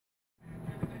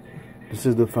This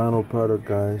is the final product,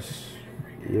 guys.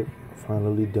 Yep,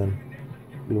 finally done.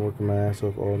 Been working my ass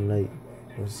off all night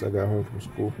since I got home from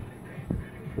school.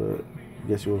 But I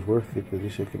guess it was worth it because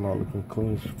this shit came out looking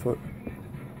clean as fuck.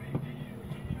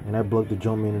 And I plugged the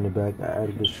Jumpman in the back. I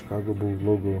added the Chicago Bulls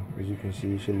logo. As you can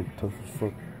see, it should look tough as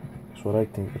fuck. That's what I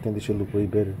think. I think this should look way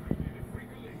better.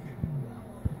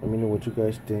 Let me know what you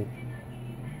guys think.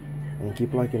 And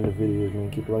keep liking the videos, man.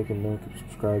 Keep liking them, keep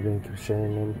subscribing, keep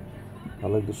sharing them. I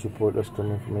like the support that's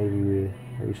coming from everywhere.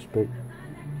 I respect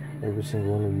every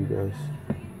single one of you guys.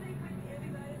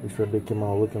 This what they came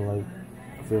out looking like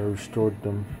after I restored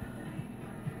them.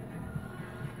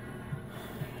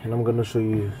 And I'm gonna show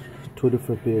you 2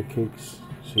 different pair of cakes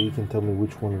so you can tell me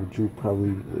which one would you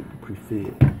probably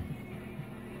prefer.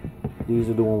 These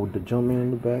are the one with the Jumpman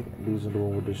in the back. These are the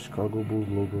one with the Chicago Bulls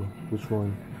logo. Which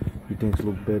one you think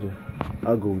look better?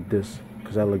 I'll go with this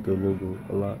because I like the logo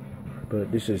a lot. But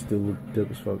this shit still look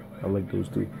dope as fuck. I like those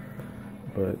too.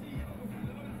 But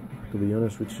to be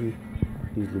honest with you,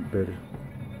 these look better.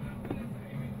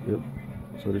 Yep.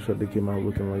 So this is what they came out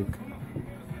looking like.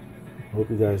 Hope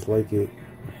you guys like it.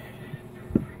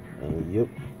 And yep,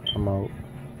 I'm out.